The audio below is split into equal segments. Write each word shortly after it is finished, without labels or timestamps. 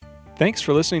Thanks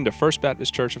for listening to First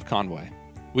Baptist Church of Conway.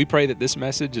 We pray that this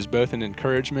message is both an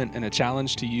encouragement and a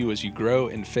challenge to you as you grow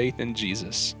in faith in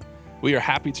Jesus. We are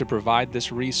happy to provide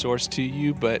this resource to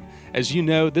you, but as you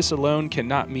know, this alone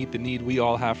cannot meet the need we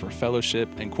all have for fellowship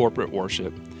and corporate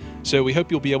worship. So we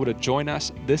hope you'll be able to join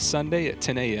us this Sunday at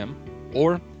 10 a.m.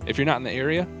 Or if you're not in the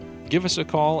area, give us a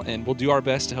call and we'll do our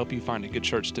best to help you find a good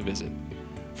church to visit.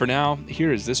 For now,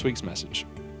 here is this week's message.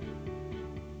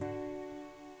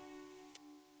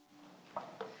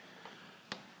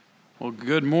 Well,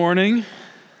 good morning.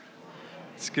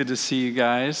 It's good to see you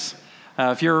guys.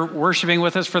 If you're worshiping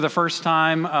with us for the first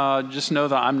time, just know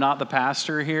that I'm not the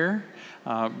pastor here.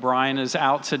 Brian is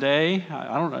out today.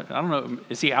 I don't know.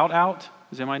 Is he out?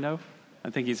 Does anybody know?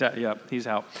 I think he's out. Yeah, he's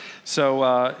out.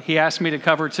 So he asked me to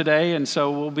cover today, and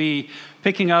so we'll be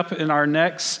picking up in our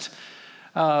next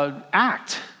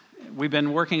act. We've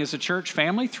been working as a church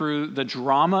family through the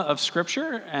drama of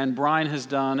Scripture, and Brian has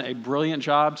done a brilliant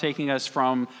job taking us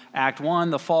from Act 1,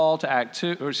 the fall, to Act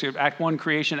 1,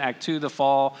 creation, Act 2, the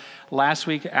fall, last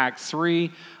week, Act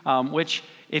 3, which,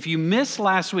 if you missed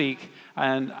last week,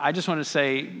 and I just want to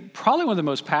say, probably one of the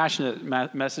most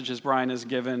passionate messages Brian has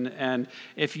given, and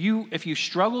if you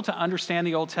struggle to understand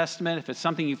the Old Testament, if it's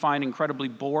something you find incredibly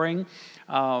boring,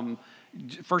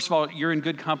 first of all, you're in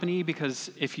good company,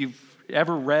 because if you've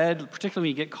ever read, particularly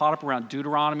when you get caught up around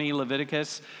Deuteronomy,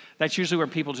 Leviticus, that's usually where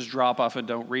people just drop off and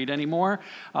don't read anymore.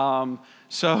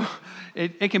 So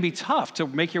it can be tough to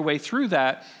make your way through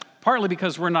that, partly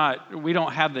because we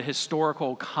don't have the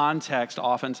historical context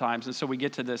oftentimes, and so we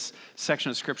get to this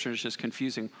section of Scripture and it's just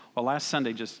confusing. Well, last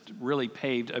Sunday just really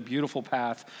paved a beautiful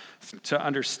path to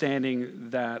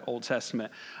understanding that Old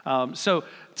Testament. So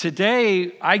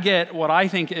today I get what I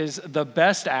think is the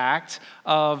best act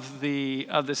of the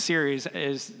series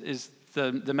is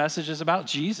the message is about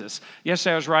Jesus.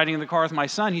 Yesterday I was riding in the car with my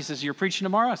son. He says, "You're preaching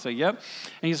tomorrow?" I said, "Yep."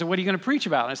 And he said, "What are you going to preach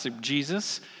about?" And I said,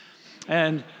 "Jesus."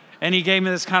 And he gave me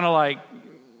this kind of like,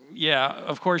 "Yeah,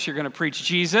 of course you're going to preach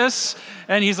Jesus."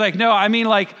 And he's like, "No, I mean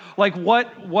like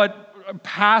what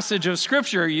passage of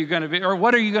Scripture are you going to be, or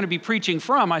what are you going to be preaching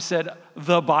from?" I said,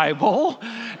 "The Bible."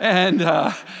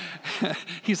 And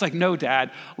he's like, "No,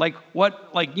 Dad, like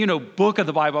what, book of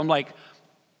the Bible?" I'm like,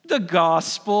 "The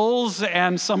Gospels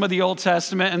and some of the Old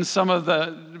Testament and some of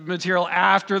the material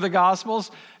after the Gospels."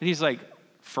 And he's like,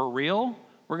 "For real?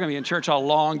 We're going to be in church a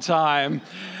long time."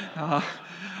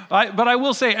 But I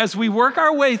will say, as we work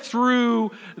our way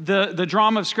through the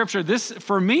drama of Scripture, this,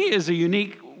 for me, is a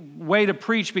unique way to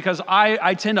preach, because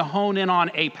I tend to hone in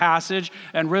on a passage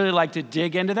and really like to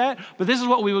dig into that. But this is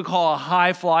what we would call a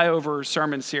high flyover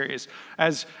sermon series,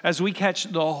 as we catch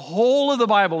the whole of the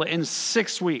Bible in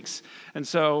 6 weeks. And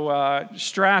so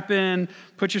strap in,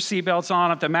 put your seatbelts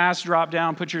on. If the masks drop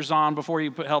down, put yours on before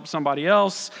you help somebody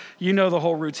else. You know the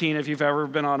whole routine if you've ever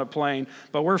been on a plane.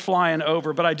 But we're flying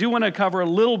over. But I do want to cover a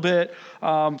little bit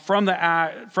from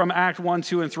Act 1,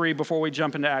 2, and 3 before we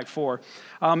jump into Act 4.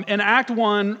 In Act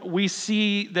 1, we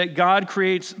see that God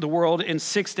creates the world in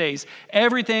 6 days.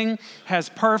 Everything has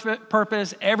perfect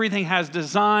purpose. Everything has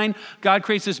design. God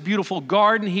creates this beautiful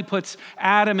garden. He puts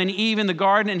Adam and Eve in the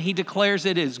garden, and he declares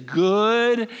it is good.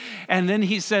 And then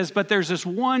he says, but there's this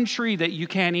one tree that you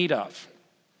can't eat of.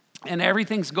 And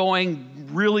everything's going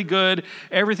really good.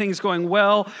 Everything's going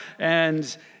well.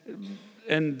 And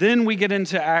then we get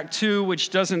into Act 2,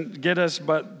 which doesn't get us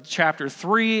but chapter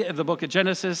 3 of the book of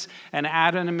Genesis. And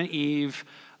Adam and Eve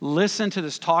listen to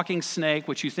this talking snake,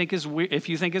 which if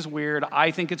you think is weird, I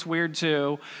think it's weird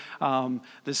too.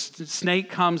 This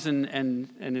snake comes and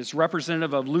is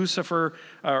representative of Lucifer,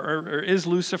 or is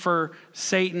Lucifer,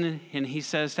 Satan, and he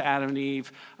says to Adam and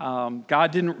Eve,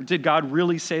 did God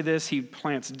really say this? He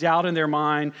plants doubt in their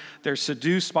mind. They're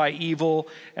seduced by evil,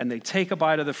 and they take a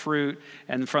bite of the fruit.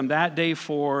 And from that day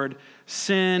forward,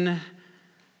 sin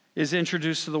is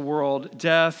introduced to the world.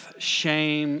 Death,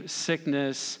 shame,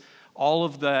 sickness, all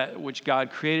of that which God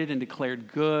created and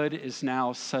declared good is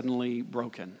now suddenly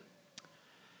broken.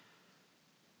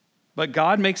 But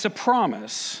God makes a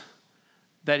promise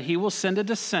that he will send a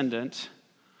descendant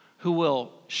who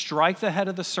will strike the head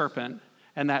of the serpent,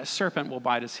 and that serpent will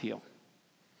bite his heel.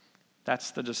 That's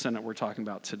the descendant we're talking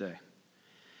about today.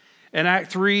 In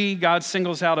Act 3, God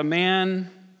singles out a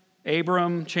man,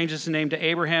 Abram, changes his name to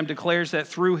Abraham, declares that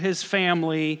through his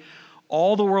family,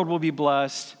 all the world will be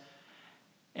blessed.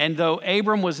 And though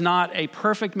Abram was not a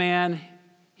perfect man,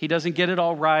 he doesn't get it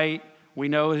all right. We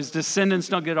know his descendants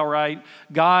don't get it all right.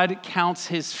 God counts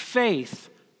his faith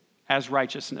as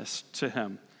righteousness to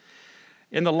him.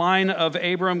 In the line of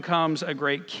Abram comes a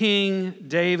great king,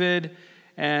 David,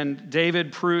 And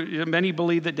many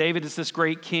believe that David is this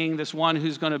great king, this one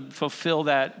who's going to fulfill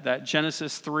that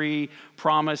Genesis 3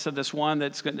 promise of this one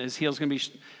his heel's going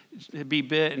to be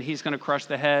bit and he's going to crush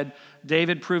the head.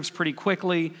 David proves pretty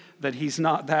quickly that he's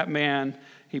not that man.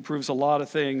 He proves a lot of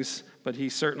things, but he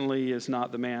certainly is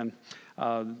not the man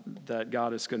that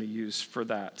God is going to use for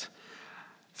that.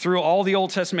 Through all the Old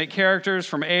Testament characters,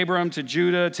 from Abram to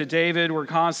Judah to David, we're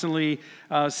constantly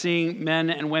seeing men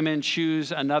and women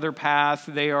choose another path.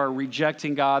 They are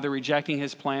rejecting God, they're rejecting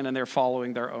his plan, and they're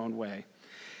following their own way.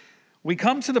 We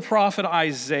come to the prophet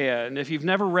Isaiah, and if you've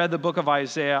never read the book of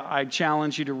Isaiah, I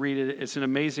challenge you to read it. It's an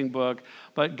amazing book.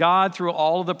 But God, through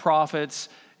all of the prophets,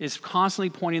 is constantly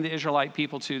pointing the Israelite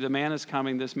people to the man is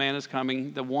coming, this man is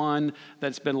coming, the one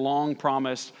that's been long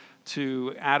promised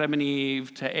to Adam and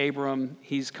Eve, to Abram,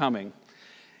 he's coming.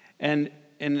 And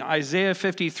in Isaiah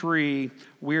 53,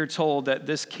 we're told that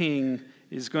this king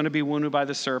is going to be wounded by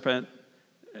the serpent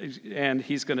and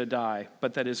he's going to die,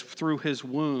 but that is through his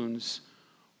wounds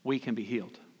we can be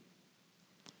healed.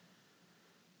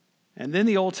 And then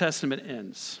the Old Testament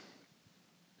ends.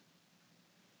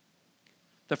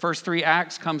 The first 3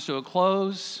 acts comes to a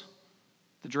close,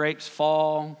 the drapes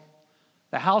fall,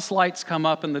 the house lights come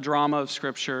up in the drama of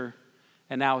Scripture,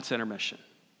 and now it's intermission.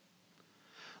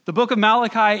 The book of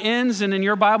Malachi ends, and in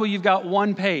your Bible you've got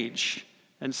 1 page,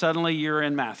 and suddenly you're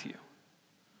in Matthew.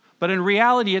 But in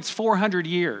reality, it's 400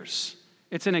 years.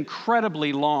 It's an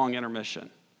incredibly long intermission.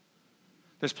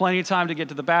 There's plenty of time to get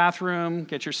to the bathroom,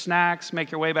 get your snacks,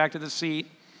 make your way back to the seat,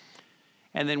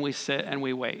 and then we sit and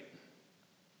we wait.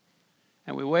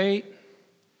 And we wait,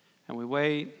 and we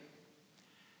wait,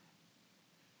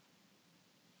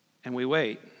 and we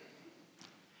wait.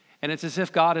 And it's as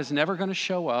if God is never going to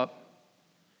show up.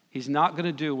 He's not going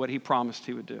to do what he promised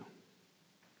he would do.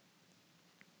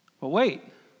 But wait,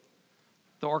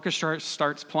 the orchestra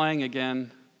starts playing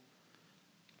again.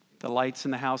 The lights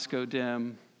in the house go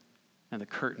dim, and the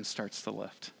curtain starts to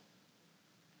lift.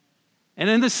 And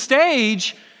in the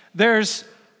stage, there's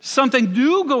something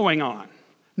new going on.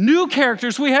 New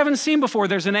characters we haven't seen before.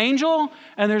 There's an angel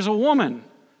and there's a woman,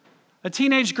 a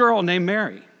teenage girl named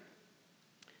Mary.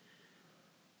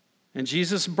 And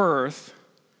Jesus' birth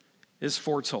is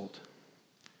foretold.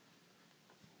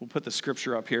 We'll put the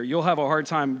scripture up here. You'll have a hard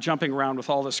time jumping around with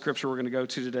all the scripture we're going to go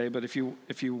to today, but if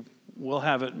you will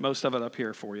have it, most of it up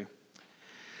here for you.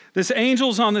 This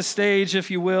angel's on the stage,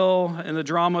 if you will, in the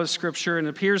drama of Scripture, and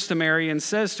appears to Mary and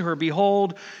says to her,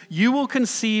 "Behold, you will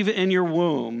conceive in your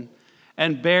womb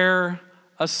and bear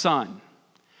a son,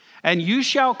 and you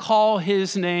shall call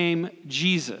his name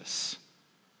Jesus."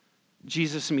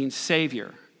 Jesus means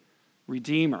Savior,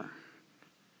 Redeemer.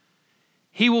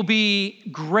 He will be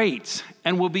great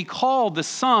and will be called the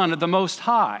Son of the Most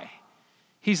High.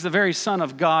 He's the very Son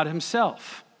of God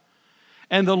himself.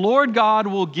 And the Lord God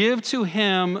will give to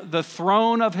him the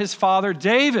throne of his father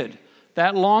David,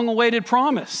 that long-awaited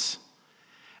promise.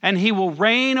 And he will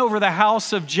reign over the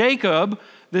house of Jacob.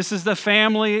 This is the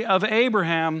family of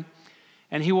Abraham.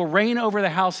 And he will reign over the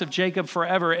house of Jacob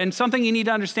forever. And something you need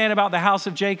to understand about the house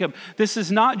of Jacob, this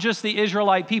is not just the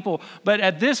Israelite people, but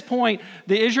at this point,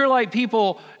 the Israelite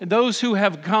people, those who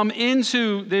have come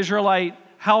into the Israelite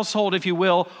household, if you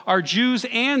will, are Jews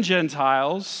and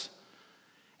Gentiles.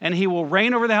 And he will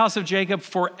reign over the house of Jacob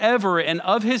forever, and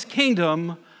of his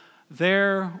kingdom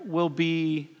there will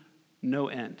be no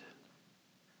end.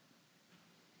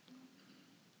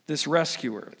 This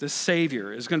rescuer, this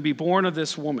Savior, is going to be born of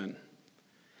this woman.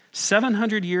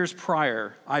 700 years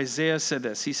prior, Isaiah said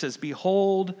this. He says,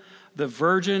 "Behold, the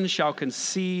virgin shall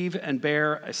conceive and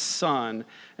bear a son,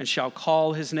 and shall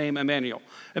call his name Emmanuel."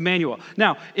 Emmanuel.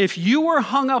 Now, if you were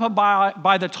hung up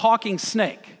by the talking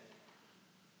snake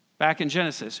back in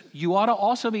Genesis, you ought to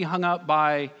also be hung up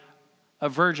by a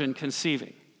virgin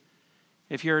conceiving.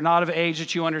 If you're not of age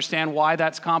that you understand why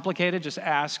that's complicated, just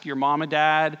ask your mom and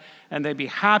dad, and they'd be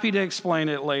happy to explain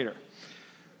it later.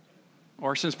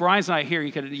 Or since Brian's not here,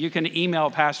 you can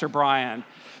email Pastor Brian.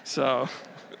 So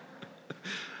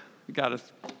you got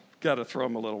to throw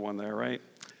him a little one there, right?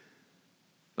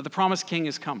 But the promised king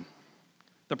has come.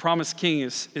 The promised king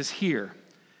is here.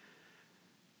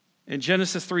 In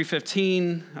Genesis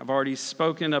 3:15, I've already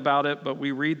spoken about it, but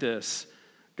we read this.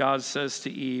 God says to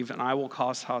Eve, "And I will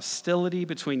cause hostility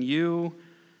between you,"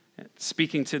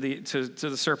 speaking to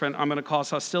the serpent, "I'm going to cause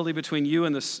hostility between you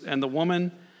and the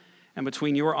woman, and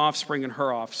between your offspring and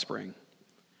her offspring.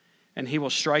 And he will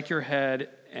strike your head,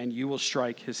 and you will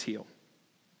strike his heel."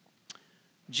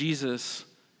 Jesus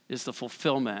is the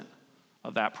fulfillment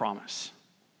of that promise.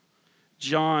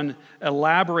 John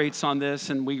elaborates on this,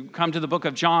 and we come to the book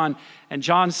of John, and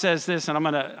John says this, and I'm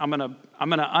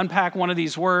gonna unpack one of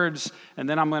these words, and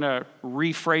then I'm gonna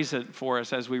rephrase it for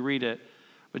us as we read it.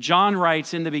 But John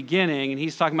writes, in the beginning, and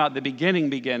he's talking about the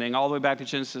beginning, all the way back to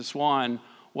Genesis 1,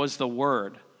 was the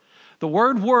Word. The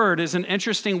word is an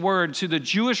interesting word to the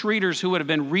Jewish readers who would have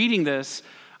been reading this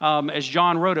as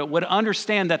John wrote it, would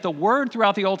understand that the word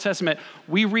throughout the Old Testament,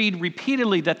 we read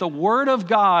repeatedly that the Word of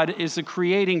God is the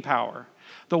creating power.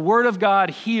 The Word of God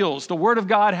heals. The Word of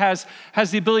God has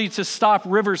the ability to stop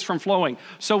rivers from flowing.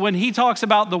 So when he talks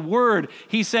about the Word,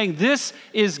 he's saying this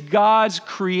is God's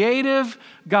creative,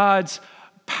 God's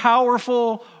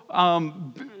powerful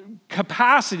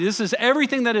capacity. This is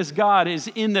everything that is God is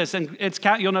in this, and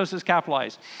you'll notice it's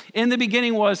capitalized. In the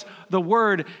beginning was the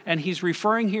Word, and he's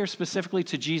referring here specifically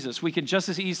to Jesus. We could just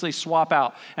as easily swap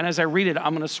out, and as I read it,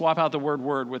 I'm going to swap out the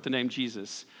word with the name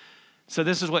Jesus. So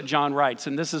this is what John writes,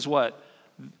 and this is what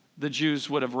the Jews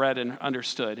would have read and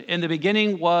understood. In the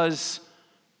beginning was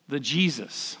the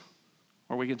Jesus,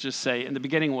 or we could just say, in the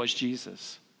beginning was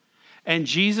Jesus. And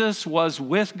Jesus was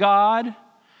with God,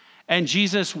 and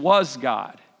Jesus was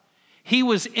God. He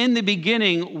was in the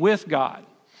beginning with God.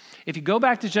 If you go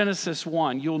back to Genesis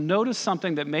 1, you'll notice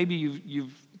something that maybe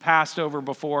you've passed over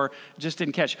before, just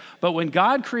didn't catch. But when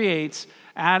God creates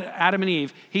Adam and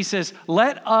Eve, he says,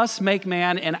 let us make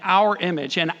man in our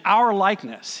image and our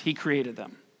likeness. He created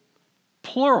them.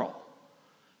 Plural.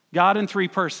 God in three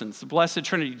persons, the Blessed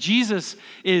Trinity. Jesus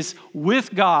is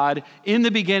with God in the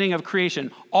beginning of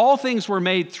creation. All things were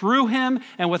made through him,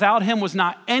 and without him was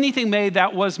not anything made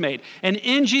that was made. And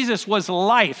in Jesus was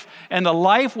life, and the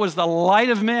life was the light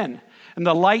of men. And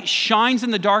the light shines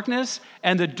in the darkness,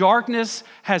 and the darkness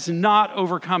has not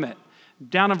overcome it.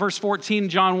 Down in verse 14,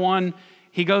 John 1,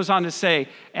 he goes on to say,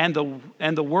 and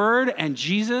the Word, and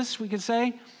Jesus, we could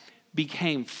say,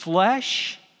 became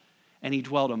flesh, and he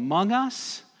dwelt among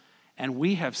us, and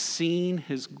we have seen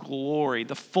his glory,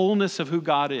 the fullness of who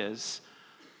God is,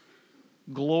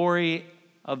 glory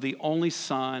of the only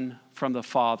Son from the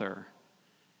Father,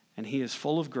 and he is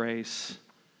full of grace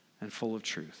and full of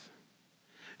truth.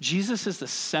 Jesus is the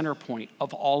center point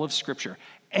of all of Scripture.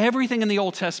 Everything in the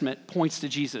Old Testament points to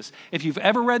Jesus. If you've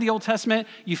ever read the Old Testament,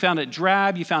 you found it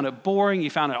drab, you found it boring,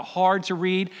 you found it hard to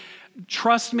read.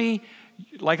 Trust me,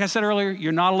 like I said earlier,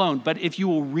 you're not alone. But if you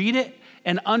will read it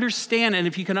and understand, and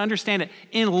if you can understand it,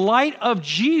 in light of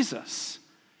Jesus,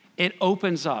 it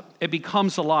opens up. It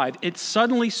becomes alive. It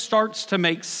suddenly starts to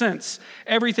make sense.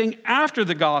 Everything after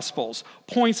the Gospels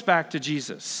points back to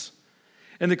Jesus.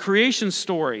 In the creation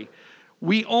story,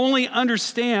 we only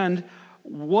understand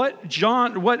what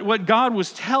God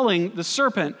was telling the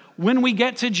serpent when we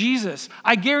get to Jesus.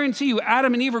 I guarantee you,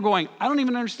 Adam and Eve are going, I don't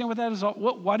even understand what that is.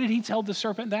 Why did he tell the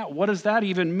serpent that? What does that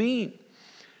even mean?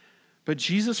 But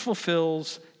Jesus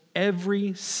fulfills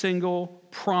every single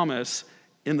promise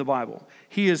in the Bible.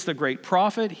 He is the great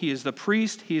prophet. He is the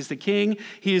priest. He is the king.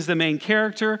 He is the main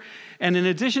character. And in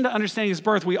addition to understanding his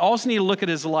birth, we also need to look at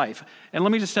his life. And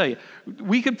let me just tell you,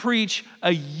 we could preach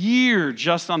a year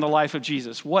just on the life of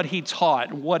Jesus, what he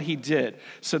taught and what he did.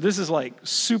 So this is like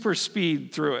super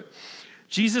speed through it.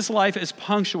 Jesus' life is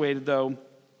punctuated, though,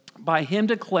 by him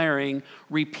declaring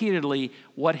repeatedly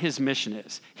what his mission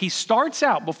is. He starts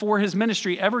out, before his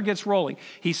ministry ever gets rolling,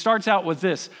 he starts out with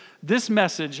this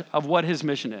message of what his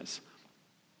mission is.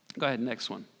 Go ahead, next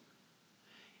one.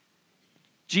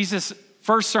 Jesus'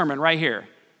 first sermon right here,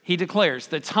 he declares,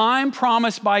 the time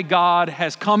promised by God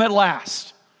has come at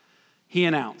last, he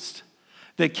announced.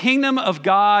 The kingdom of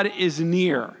God is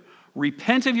near.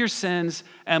 Repent of your sins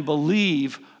and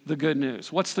believe the good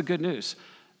news. What's the good news?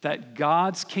 That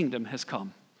God's kingdom has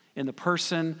come in the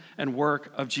person and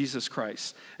work of Jesus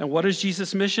Christ. And what is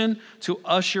Jesus' mission? To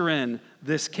usher in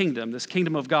this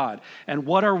kingdom of God. And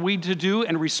what are we to do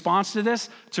in response to this?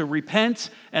 To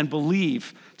repent and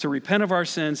believe, to repent of our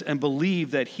sins and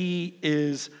believe that he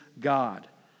is God.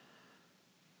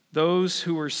 Those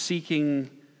who are seeking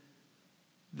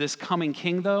this coming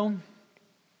king, though,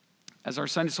 as our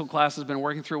Sunday school class has been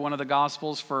working through one of the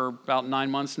Gospels for about 9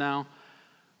 months now,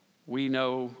 we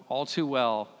know all too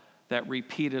well that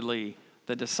repeatedly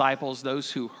the disciples,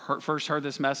 those who first heard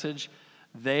this message,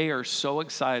 they are so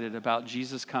excited about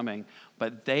Jesus coming,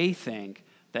 but they think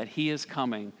that he is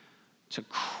coming to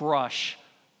crush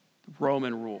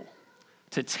Roman rule,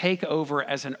 to take over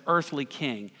as an earthly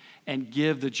king and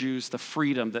give the Jews the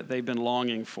freedom that they've been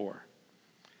longing for.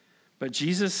 But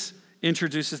Jesus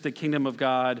introduces the kingdom of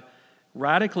God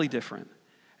radically different.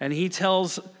 And he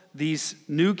tells these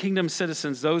new kingdom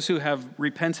citizens, those who have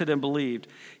repented and believed,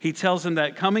 he tells them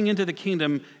that coming into the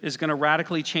kingdom is going to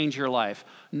radically change your life.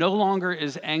 No longer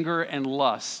is anger and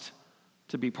lust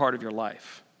to be part of your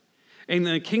life. In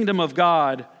the kingdom of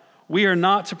God, we are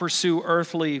not to pursue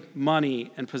earthly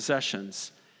money and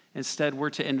possessions. Instead, we're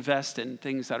to invest in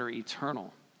things that are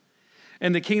eternal.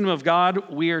 In the kingdom of God,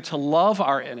 we are to love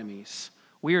our enemies.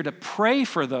 We are to pray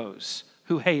for those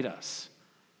who hate us,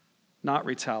 not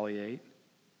retaliate.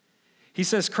 He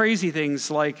says crazy things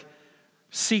like,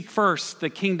 seek first the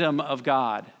kingdom of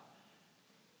God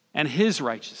and his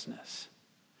righteousness.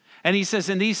 And he says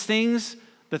in these things,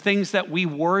 the things that we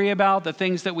worry about, the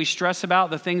things that we stress about,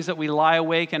 the things that we lie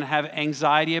awake and have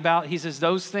anxiety about, he says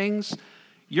those things,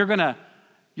 you're going to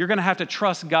have to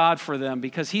trust God for them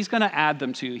because he's going to add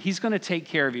them to you. He's going to take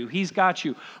care of you. He's got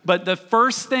you. But the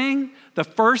first thing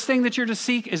that you're to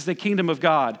seek is the kingdom of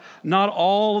God, not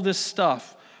all of this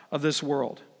stuff of this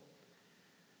world.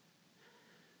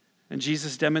 And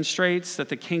Jesus demonstrates that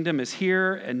the kingdom is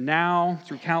here and now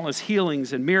through countless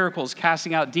healings and miracles,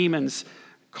 casting out demons,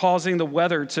 causing the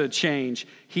weather to change.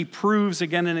 He proves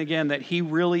again and again that he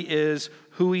really is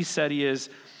who he said he is.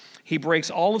 He breaks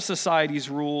all of society's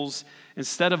rules.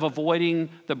 Instead of avoiding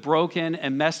the broken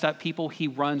and messed up people, he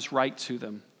runs right to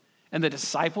them. And the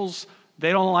disciples,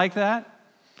 they don't like that.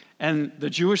 And the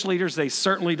Jewish leaders, they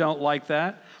certainly don't like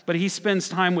that. But he spends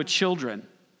time with children.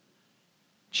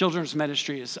 Children's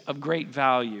ministry is of great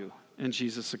value in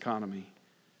Jesus' economy,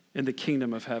 in the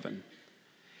kingdom of heaven.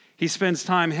 He spends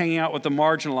time hanging out with the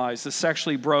marginalized, the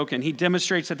sexually broken. He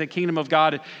demonstrates that the kingdom of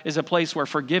God is a place where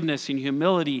forgiveness and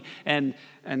humility and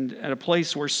a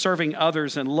place where serving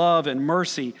others and love and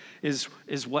mercy is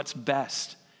what's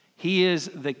best. He is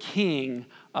the king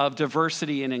of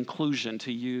diversity and inclusion,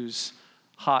 to use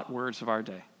hot words of our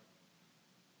day.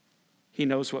 He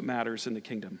knows what matters in the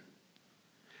kingdom.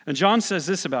 And John says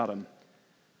this about him,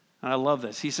 and I love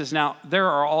this. He says, now, there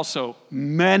are also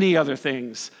many other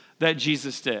things that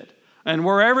Jesus did. And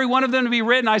were every one of them to be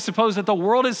written, I suppose that the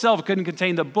world itself couldn't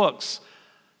contain the books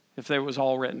if they was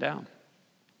all written down.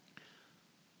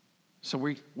 So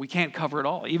we can't cover it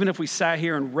all. Even if we sat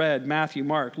here and read Matthew,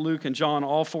 Mark, Luke, and John,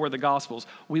 all four of the Gospels,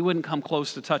 we wouldn't come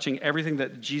close to touching everything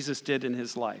that Jesus did in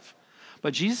his life.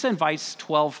 But Jesus invites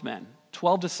 12 men,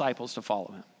 12 disciples to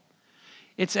follow him.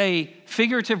 It's a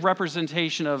figurative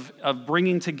representation of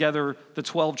bringing together the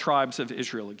 12 tribes of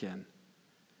Israel again.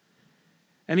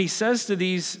 And he says to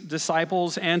these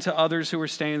disciples and to others who are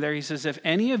standing there, he says, if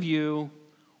any of you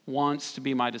wants to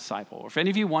be my disciple, or if any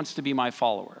of you wants to be my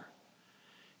follower,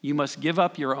 you must give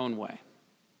up your own way.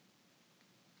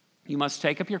 You must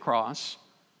take up your cross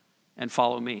and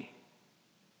follow me.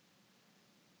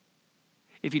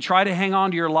 If you try to hang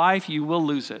on to your life, you will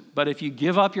lose it. But if you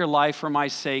give up your life for my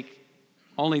sake,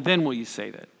 only then will you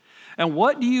save it. And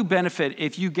what do you benefit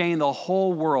if you gain the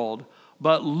whole world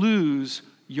but lose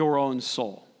your own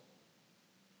soul?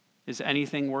 Is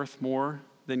anything worth more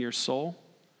than your soul?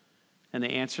 And the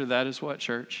answer to that is what,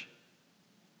 church?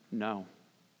 No.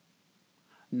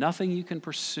 Nothing you can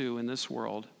pursue in this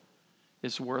world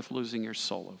is worth losing your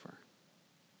soul over.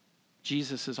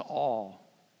 Jesus is all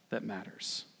that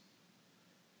matters.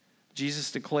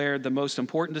 Jesus declared the most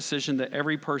important decision that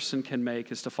every person can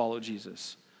make is to follow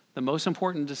Jesus. The most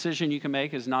important decision you can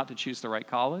make is not to choose the right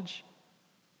college.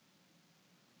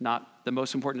 The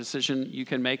most important decision you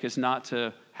can make is not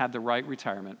to have the right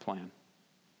retirement plan.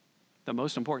 The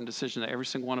most important decision that every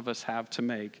single one of us have to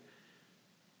make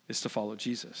is to follow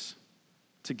Jesus,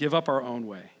 to give up our own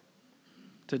way,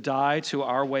 to die to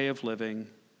our way of living,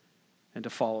 and to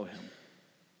follow him.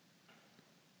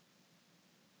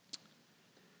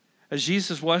 As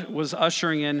Jesus was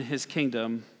ushering in his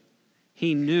kingdom,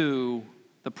 he knew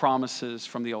the promises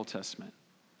from the Old Testament.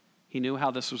 He knew how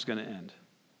this was going to end.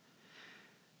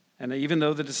 And even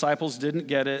though the disciples didn't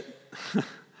get it,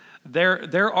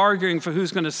 they're arguing for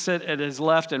who's going to sit at his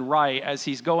left and right as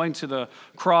he's going to the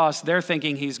cross. They're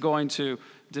thinking he's going to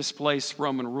displace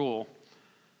Roman rule.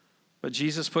 But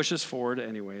Jesus pushes forward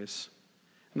anyways.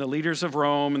 And the leaders of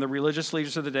Rome and the religious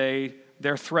leaders of the day,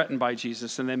 they're threatened by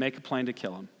Jesus and they make a plan to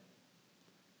kill him.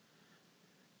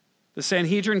 The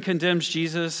Sanhedrin condemns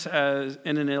Jesus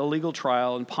in an illegal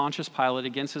trial, and Pontius Pilate,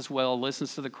 against his will,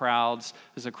 listens to the crowds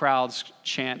as the crowds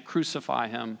chant, "Crucify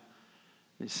him." And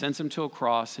he sends him to a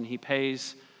cross, and he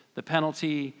pays the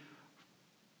penalty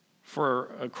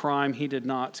for a crime he did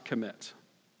not commit.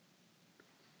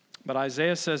 But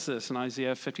Isaiah says this in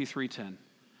Isaiah 53:10,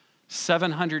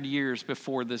 700 years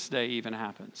before this day even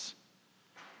happens.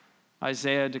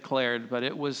 Isaiah declared, "But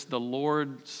it was the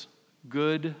Lord's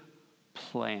good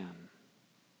plan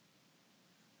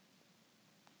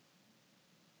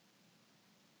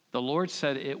The Lord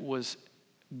said it was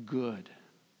good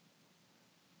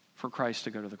for Christ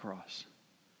to go to the cross.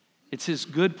 It's his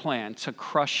good plan to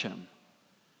crush him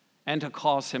and to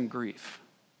cause him grief.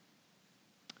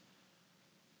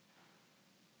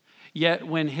 Yet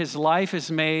when his life is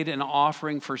made an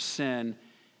offering for sin,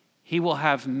 he will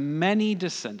have many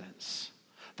descendants.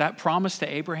 That promise to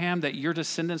Abraham that your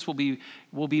descendants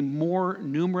will be more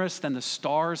numerous than the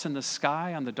stars in the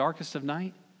sky on the darkest of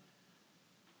night,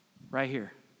 right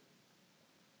here.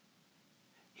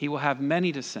 He will have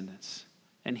many descendants,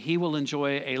 and he will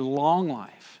enjoy a long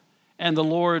life. And the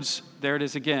Lord's, there it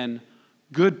is again,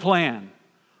 good plan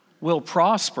will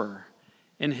prosper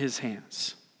in his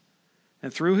hands.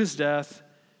 And through his death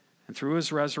and through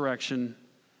his resurrection,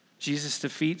 Jesus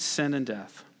defeats sin and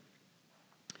death.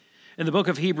 In the book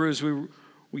of Hebrews,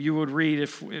 you would read,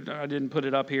 if I didn't put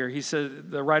it up here, he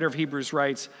said, the writer of Hebrews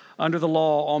writes, under the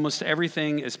law, almost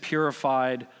everything is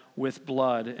purified with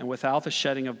blood, and without the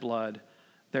shedding of blood,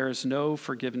 there is no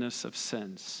forgiveness of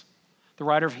sins. The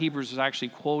writer of Hebrews is actually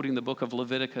quoting the book of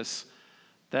Leviticus,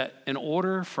 that in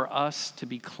order for us to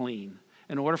be clean,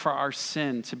 in order for our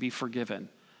sin to be forgiven,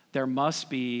 there must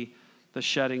be the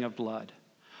shedding of blood.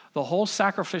 The whole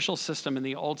sacrificial system in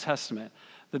the Old Testament,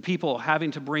 the people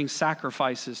having to bring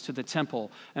sacrifices to the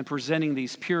temple and presenting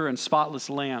these pure and spotless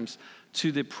lambs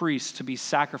to the priests to be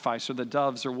sacrificed, or the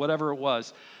doves or whatever it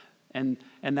was, and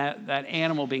that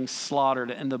animal being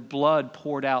slaughtered and the blood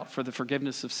poured out for the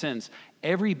forgiveness of sins.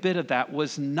 Every bit of that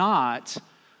was not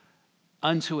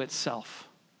unto itself.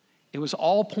 It was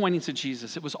all pointing to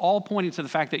Jesus. It was all pointing to the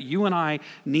fact that you and I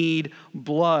need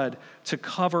blood to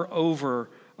cover over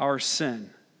our sin.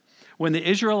 When the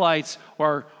Israelites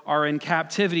are in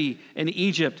captivity in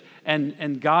Egypt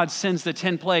and God sends the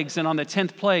 10 plagues, and on the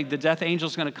 10th plague, the death angel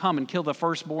is going to come and kill the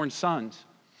firstborn sons.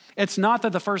 It's not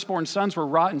that the firstborn sons were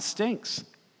rotten stinks.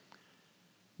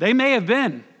 They may have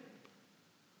been,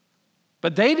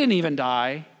 but they didn't even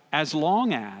die as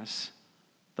long as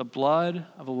the blood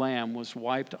of a lamb was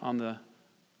wiped on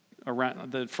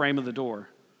around the frame of the door.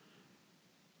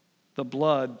 The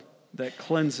blood that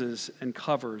cleanses and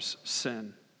covers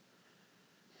sin.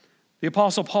 The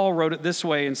Apostle Paul wrote it this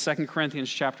way in 2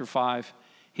 Corinthians chapter 5.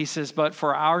 He says, but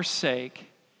for our sake,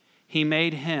 he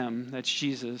made him, that's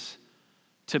Jesus,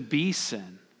 to be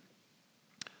sin,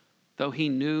 though he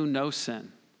knew no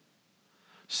sin,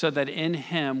 so that in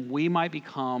him we might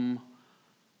become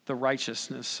the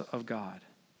righteousness of God.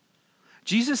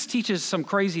 Jesus teaches some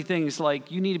crazy things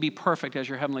like you need to be perfect as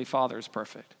your heavenly Father is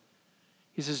perfect.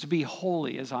 He says to be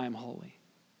holy as I am holy.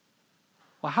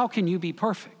 Well, how can you be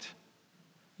perfect?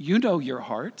 You know your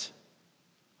heart.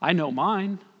 I know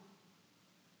mine.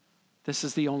 This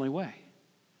is the only way.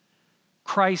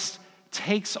 Christ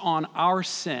takes on our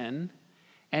sin,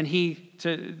 and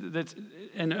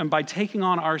by taking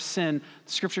on our sin,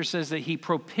 Scripture says that he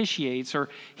propitiates, or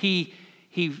he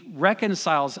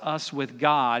reconciles us with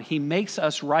God. He makes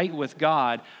us right with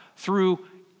God through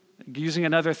using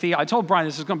another I told Brian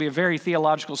this is going to be a very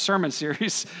theological sermon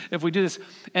series if we do this.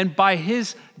 And by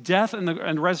his death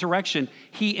and resurrection,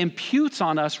 he imputes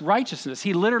on us righteousness.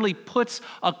 He literally puts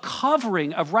a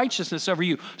covering of righteousness over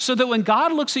you, so that when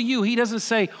God looks at you, he doesn't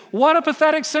say, what a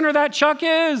pathetic sinner that Chuck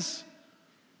is.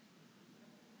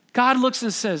 God looks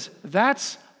and says,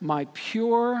 that's my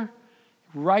pure,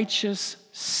 righteous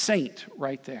saint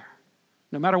right there,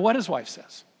 no matter what his wife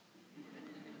says.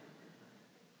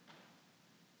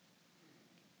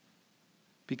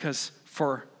 Because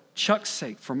for Chuck's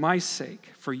sake, for my sake,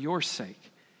 for your sake,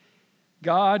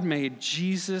 God made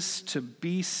Jesus to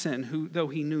be sin, though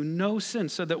he knew no sin,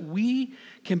 so that we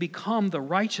can become the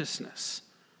righteousness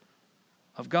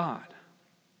of God.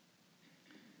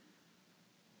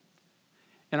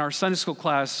 In our Sunday school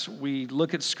class, we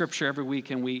look at Scripture every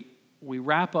week, and we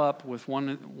wrap up with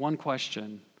one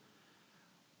question.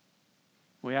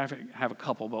 We have a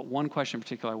couple, but one question in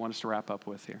particular I want us to wrap up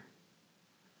with here.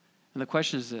 And the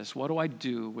question is this: what do I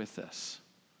do with this?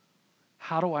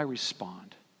 How do I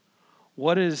respond?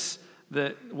 What is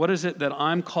it that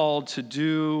I'm called to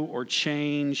do or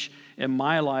change in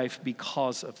my life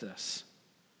because of this?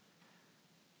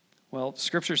 Well,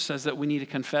 Scripture says that we need to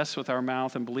confess with our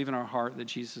mouth and believe in our heart that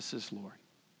Jesus is Lord.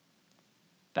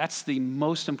 That's the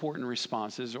most important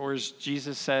response, or as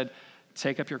Jesus said,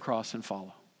 take up your cross and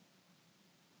follow.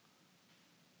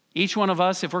 Each one of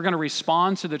us, if we're going to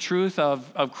respond to the truth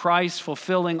of Christ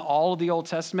fulfilling all of the Old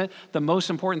Testament, the most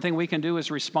important thing we can do is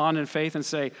respond in faith and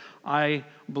say, I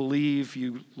believe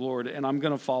you, Lord, and I'm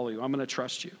going to follow you. I'm going to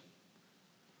trust you.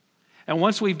 And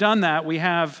once we've done that, we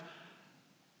have,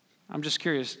 I'm just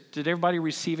curious, did everybody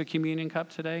receive a communion cup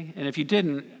today? And if you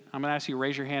didn't, I'm going to ask you to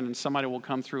raise your hand and somebody will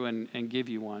come through and give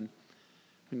you one.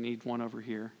 We need one over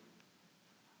here.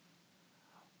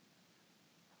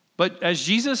 But as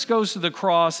Jesus goes to the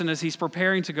cross and as he's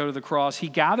preparing to go to the cross, he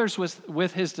gathers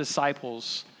with his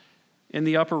disciples in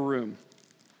the upper room.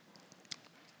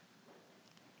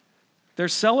 They're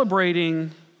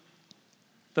celebrating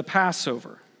the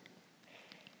Passover,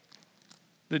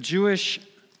 the Jewish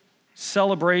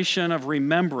celebration of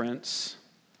remembrance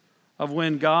of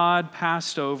when God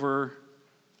passed over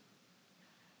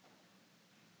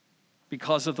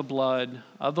because of the blood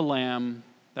of the Lamb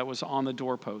that was on the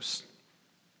doorpost.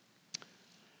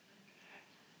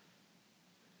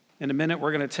 In a minute,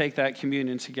 we're going to take that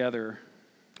communion together.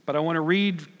 But I want to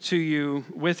read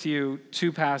with you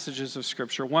two passages of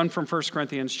Scripture. One from 1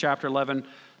 Corinthians chapter 11.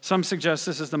 Some suggest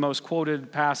this is the most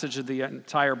quoted passage of the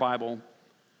entire Bible.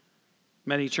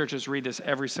 Many churches read this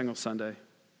every single Sunday.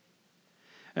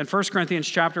 In 1 Corinthians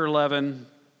chapter 11,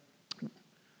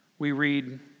 we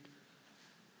read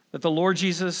that the Lord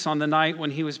Jesus, on the night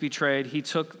when he was betrayed, he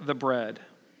took the bread.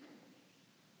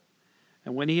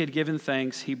 And when he had given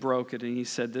thanks, he broke it and he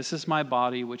said, "This is my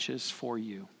body, which is for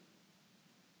you.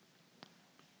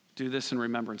 Do this in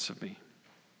remembrance of me."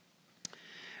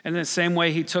 And in the same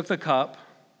way, he took the cup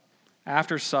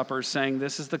after supper, saying,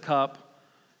 "This is the cup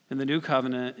in the new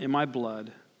covenant in my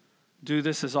blood. Do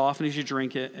this as often as you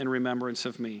drink it in remembrance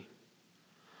of me.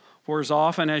 For as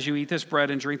often as you eat this bread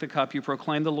and drink the cup, you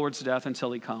proclaim the Lord's death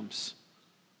until he comes."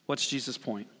 What's Jesus'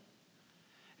 point?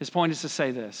 His point is to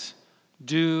say this: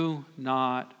 do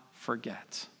not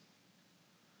forget.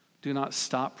 Do not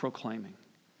stop proclaiming.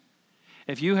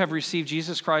 If you have received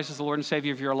Jesus Christ as the Lord and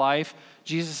Savior of your life,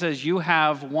 Jesus says you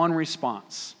have one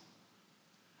response: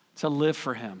 to live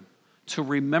for him, to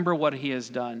remember what he has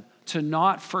done, to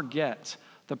not forget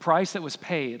the price that was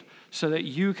paid so that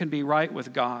you can be right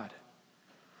with God.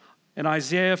 In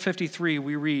Isaiah 53,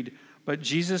 we read, "But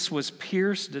Jesus was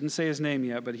pierced," didn't say his name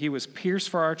yet, but he was pierced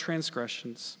for our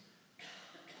transgressions.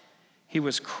 He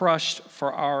was crushed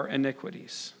for our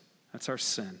iniquities. That's our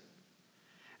sin.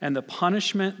 And the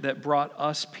punishment that brought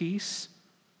us peace,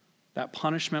 that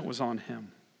punishment was on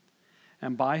him.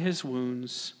 And by his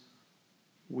wounds,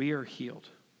 we are healed.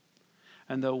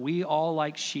 And though we all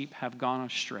like sheep have gone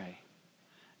astray,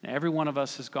 and every one of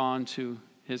us has gone to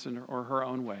his or her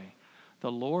own way,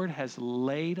 the Lord has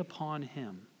laid upon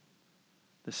him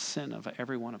the sin of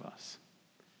every one of us.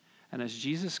 And as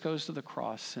Jesus goes to the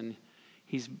cross and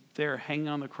he's there hanging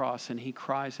on the cross and he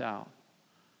cries out,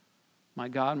 my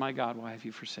God, why have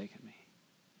you forsaken me?"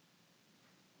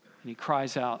 And he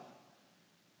cries out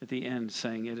at the end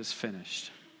saying, "It is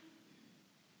finished."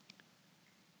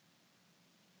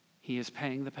 He is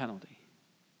paying the penalty.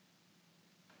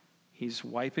 He's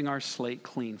wiping our slate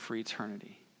clean for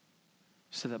eternity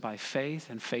so that by faith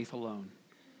and faith alone,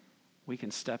 we can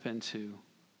step into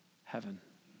heaven.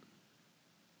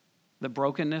 The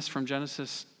brokenness from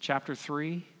Genesis chapter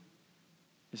 3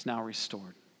 is now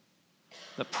restored.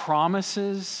 The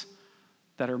promises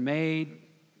that are made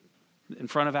in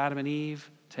front of Adam and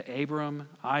Eve to Abram,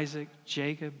 Isaac,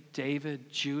 Jacob, David,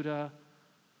 Judah,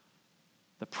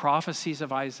 the prophecies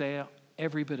of Isaiah,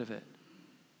 every bit of it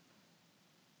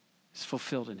is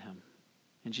fulfilled in him.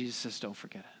 And Jesus says, don't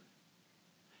forget it.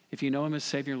 If you know him as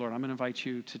Savior and Lord, I'm going to invite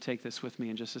you to take this with me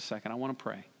in just a second. I want to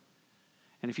pray.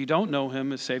 And if you don't know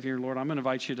him as Savior and Lord, I'm going to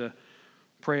invite you to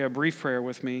pray a brief prayer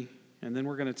with me, and then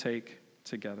we're going to take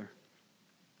together.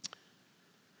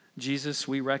 Jesus,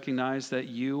 we recognize that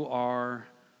you are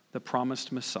the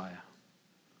promised Messiah,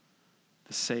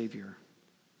 the Savior,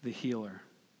 the healer,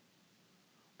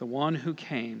 the one who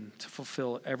came to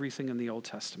fulfill everything in the Old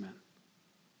Testament.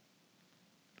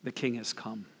 The King has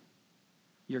come.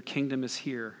 Your kingdom is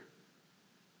here.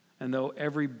 And though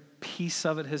every piece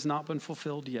of it has not been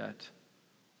fulfilled yet,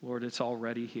 Lord, it's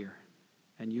already here,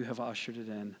 and you have ushered it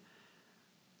in.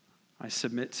 I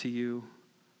submit to you.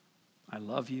 I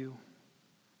love you.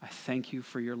 I thank you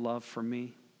for your love for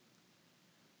me,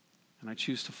 and I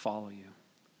choose to follow you.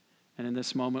 And in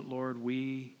this moment, Lord,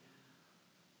 we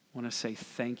want to say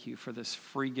thank you for this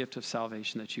free gift of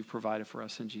salvation that you've provided for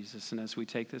us in Jesus. And as we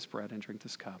take this bread and drink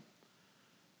this cup,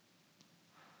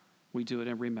 we do it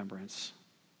in remembrance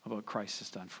of what Christ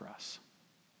has done for us.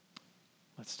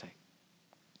 Let's take.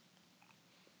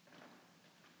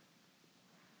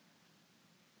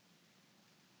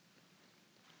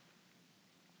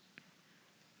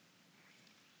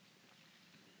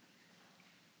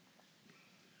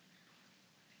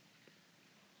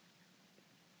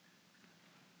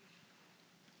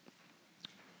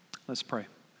 Let's pray.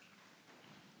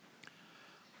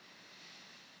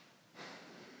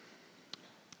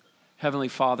 Heavenly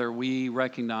Father, we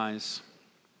recognize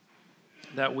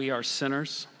that we are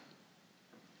sinners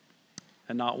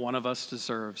and not one of us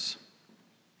deserves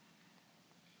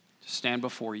to stand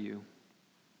before you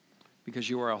because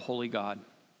you are a holy God.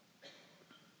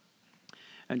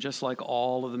 And just like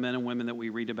all of the men and women that we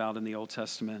read about in the Old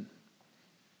Testament,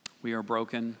 we are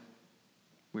broken,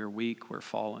 we are weak, we're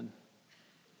fallen,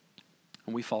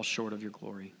 and we fall short of your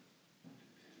glory.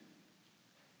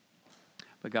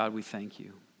 But God, we thank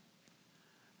you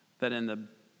that in the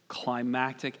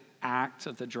climactic act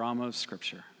of the drama of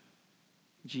Scripture,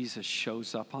 Jesus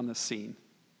shows up on the scene,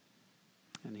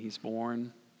 and he's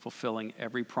born, fulfilling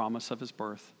every promise of his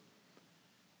birth.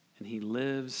 And he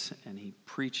lives, and he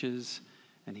preaches,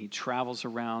 and he travels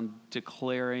around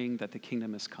declaring that the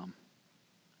kingdom has come.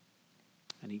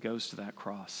 And he goes to that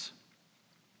cross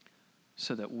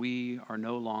so that we are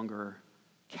no longer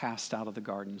cast out of the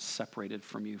garden, separated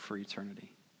from you for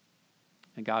eternity.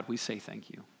 And God, we say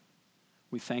thank you.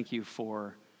 We thank you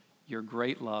for your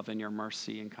great love and your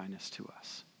mercy and kindness to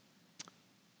us.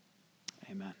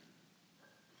 Amen.